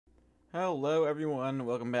Hello everyone,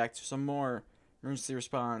 welcome back to some more emergency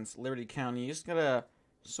response, Liberty County. It's gonna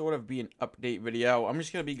sort of be an update video. I'm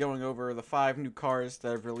just gonna be going over the 5 new cars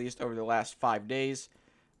that I've released over the last 5 days.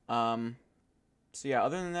 So yeah,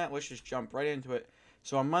 other than that, let's just jump right into it.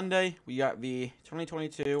 So on Monday, we got the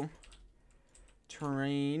 2022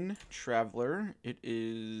 Terrain Traveler. It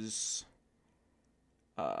is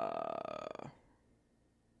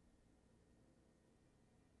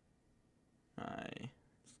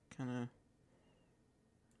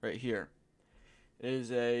right here. It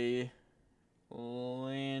is a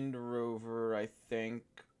Land Rover, I think,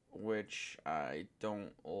 which I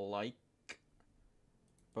don't like,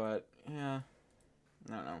 but yeah,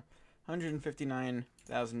 I don't know.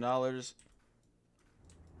 $159,000.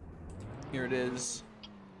 Here it is.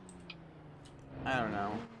 I don't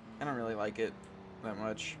know. I don't really like it that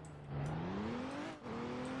much.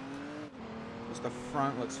 Just the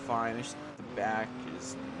front looks fine. It's just the back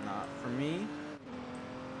is not for me.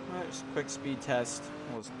 Alright, just a quick speed test.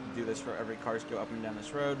 We'll do this for every cars go up and down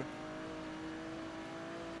this road.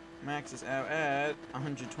 Max is out at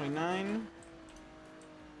 129.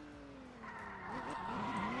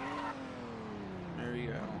 There we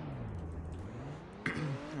go.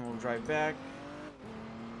 And we'll drive back.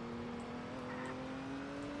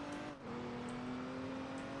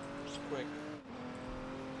 Just quick.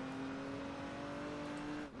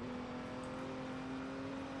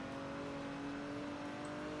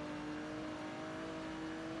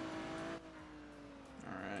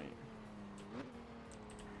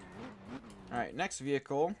 Alright, next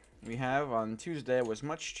vehicle we have on Tuesday was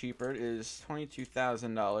much cheaper. It is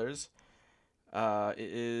 $22,000. It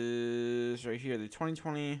is right here, the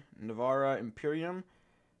 2020 Navara Imperium.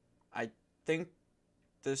 I think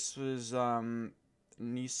this was Nissan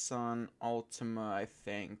Altima, I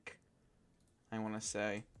think. I want to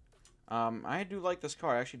say. I do like this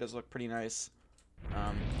car. It actually does look pretty nice.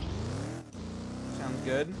 Sounds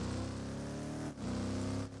good.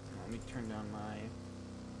 Let me turn down my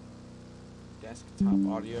desktop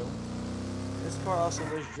audio. This car also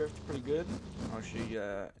does drift pretty good. I'll show you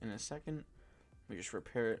in a second. Let me just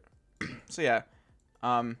repair it. So yeah,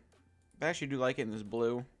 I actually do like it in this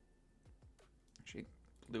blue. Actually,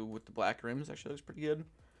 blue with the black rims actually looks pretty good.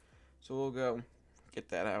 So we'll go get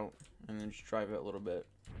that out and then just drive it a little bit.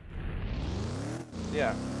 So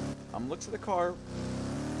yeah, looks of the car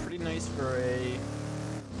pretty nice for a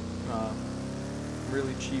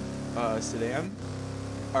really cheap sedan.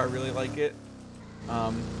 I really like it.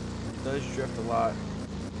 It does drift a lot,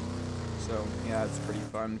 so yeah, it's pretty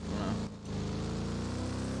fun.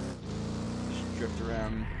 Just drift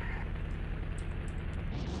around.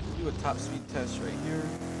 We'll do a top speed test right here.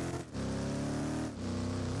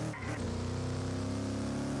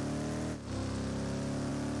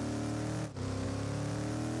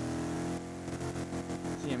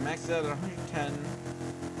 So yeah, maxed out at 110.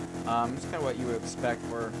 It's kind of what you would expect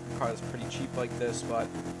for a car that's pretty cheap like this, but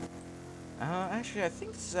actually, I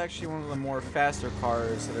think this is actually one of the more faster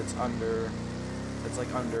cars that it's under. It's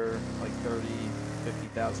like under like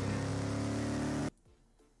 50,000.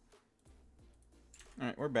 All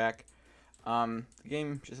right, we're back. The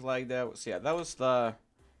game just lagged out. So yeah, that was the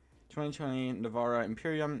 2020 Navara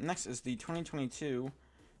Imperium. Next is the 2022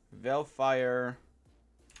 Velfire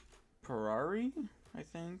Ferrari, I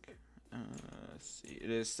think. Let's see. It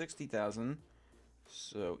is 60,000.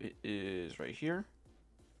 So it is right here.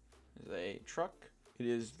 Is a truck. It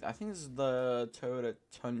is, I think this is the Toyota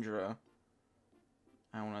Tundra,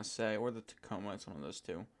 I want to say, or the Tacoma. It's one of those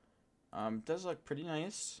two. It does look pretty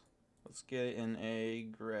nice. Let's get it in a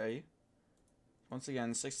gray. Once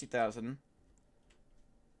again, 60,000.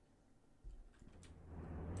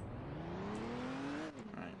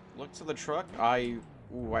 Alright, look to the truck. I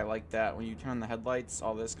like that. When you turn on the headlights,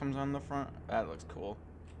 all this comes on the front. That looks cool.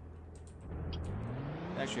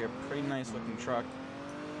 Actually, a pretty nice looking truck.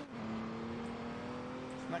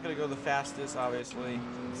 Not gonna go the fastest, obviously.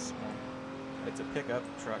 It's a pickup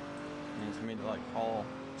truck, and it's made to like haul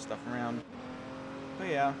stuff around. But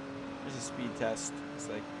yeah, there's a speed test. It's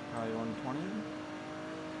like probably 120.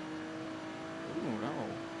 Ooh, no,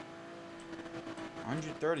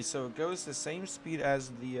 130. So it goes the same speed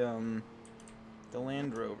as the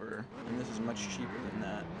Land Rover, and this is much cheaper than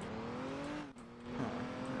that. Huh.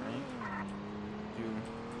 All right. Do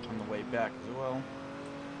on the way back as well.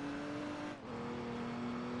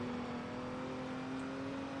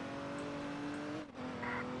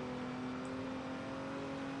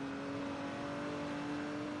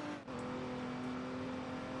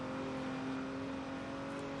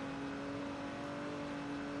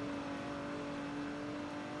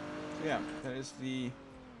 Yeah, that is the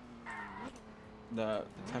the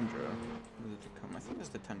Tundra. The Tacoma. I think it's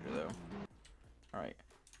the Tundra though. All right.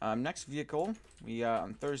 Next vehicle we got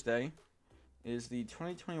on Thursday is the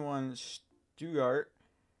 2021 Stuttgart.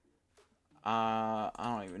 I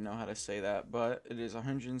don't even know how to say that, but it is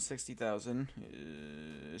 160,000.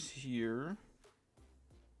 Is here.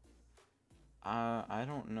 I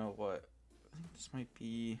don't know what. I think this might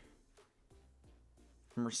be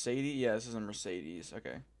Mercedes. Yeah, this is a Mercedes.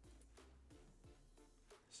 Okay.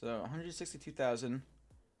 So 162,000.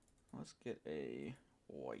 Let's get a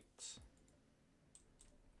white.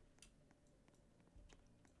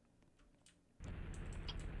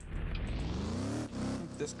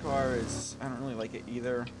 This car is, I don't really like it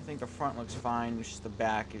either. I think the front looks fine, it's just the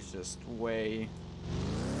back is just way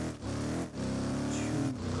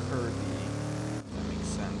too curvy, if that makes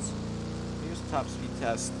sense. Here's the top speed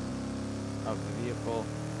test of the vehicle.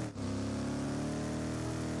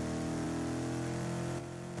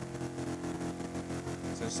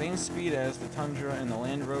 So same speed as the Tundra and the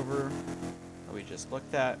Land Rover that we just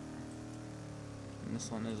looked at. And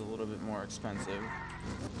this one is a little bit more expensive.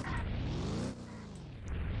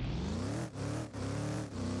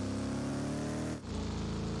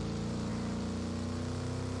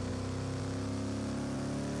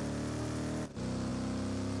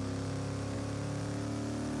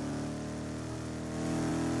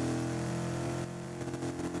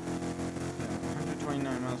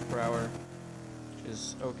 Miles per hour, which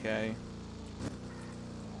is okay.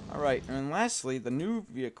 Alright, and then lastly, the new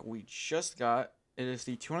vehicle we just got, it is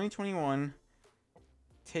the 2021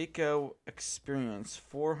 Takeo Experience,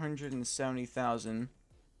 470,000.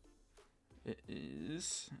 It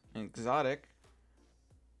is an exotic.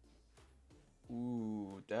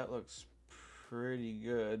 Ooh, that looks pretty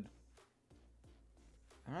good.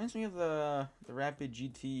 Reminds me of the Rapid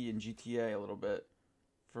GT and GTA a little bit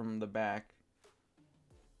from the back.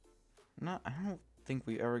 I don't think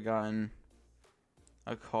we've ever gotten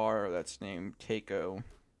a car that's named Takeo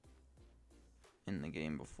in the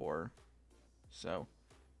game before. So,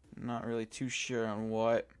 not really too sure on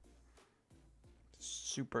what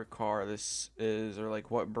supercar this is, or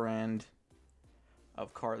like what brand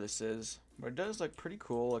of car this is. But it does look pretty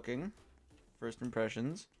cool looking. First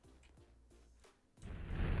impressions.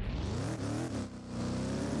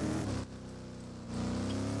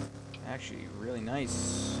 Actually, really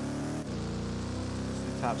nice.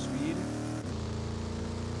 Top speed.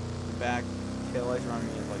 The back tail lights are on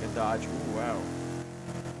me like a Dodge. Ooh, wow.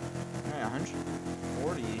 Alright,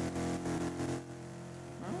 140.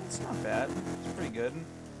 Well, it's not bad. It's pretty good.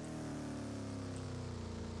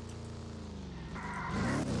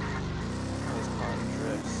 This car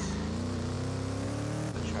drifts.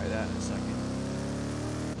 Let's try that in a second.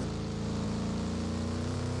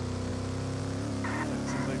 It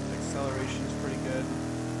seems like the acceleration is pretty good.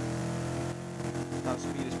 Top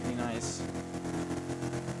speed is pretty nice,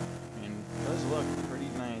 and does look pretty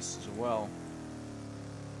nice as well.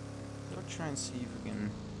 So we'll try and see if we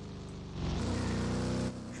can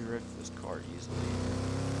drift this car easily.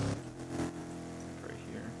 Right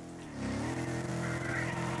here.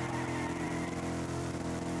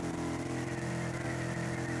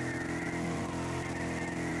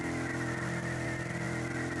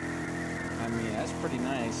 I mean, that's pretty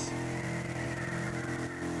nice.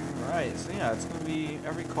 Alright, so yeah, it's going to be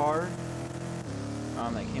every car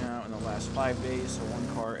that came out in the last 5 days, so one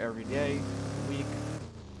car every day of the week.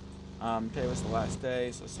 Today was the last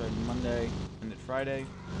day, so it started Monday, ended Friday.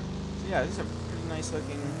 So yeah, this is a pretty nice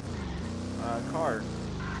looking car.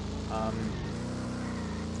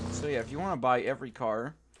 So yeah, if you want to buy every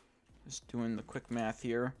car, just doing the quick math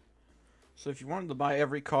here. So if you wanted to buy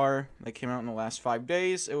every car that came out in the last 5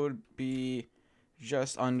 days, it would be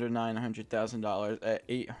just under $900,000 at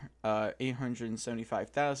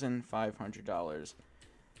 $875,500.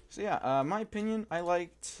 So yeah, my opinion, I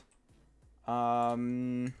liked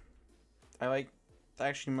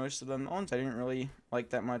actually most of them. The ones I didn't really like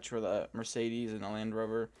that much were the Mercedes and the Land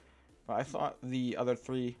Rover, but I thought the other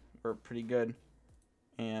three were pretty good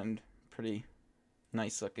and pretty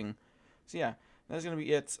nice looking. So yeah, that's gonna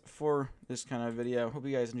be it for this kind of video. Hope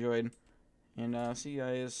you guys enjoyed, and see you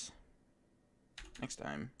guys next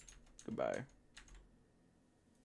time. Goodbye.